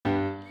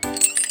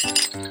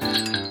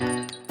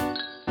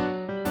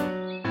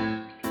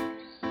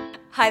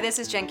Hi, this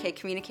is Jen K,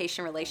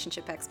 communication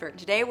relationship expert.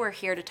 Today we're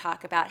here to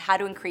talk about how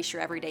to increase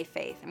your everyday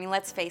faith. I mean,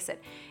 let's face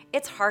it,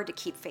 it's hard to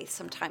keep faith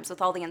sometimes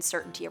with all the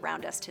uncertainty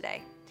around us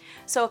today.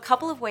 So a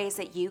couple of ways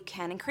that you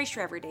can increase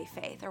your everyday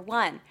faith are: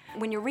 one,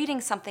 when you're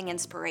reading something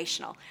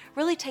inspirational,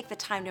 really take the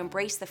time to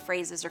embrace the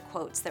phrases or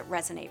quotes that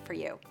resonate for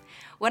you.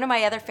 One of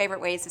my other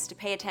favorite ways is to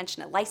pay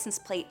attention to license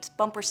plates,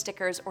 bumper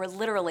stickers, or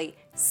literally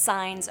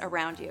signs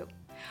around you.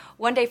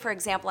 One day, for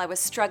example, I was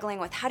struggling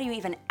with how do you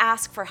even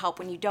ask for help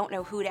when you don't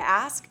know who to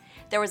ask.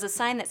 There was a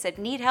sign that said,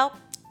 "Need help?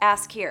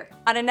 Ask here."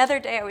 On another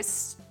day, I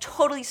was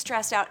totally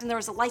stressed out and there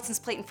was a license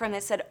plate in front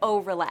that said, "Oh,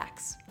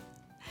 relax."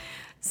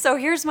 So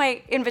here's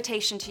my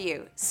invitation to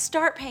you.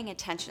 Start paying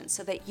attention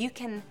so that you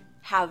can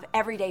have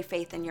everyday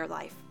faith in your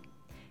life.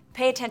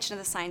 Pay attention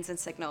to the signs and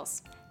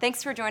signals.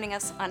 Thanks for joining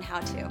us on How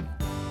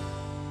To.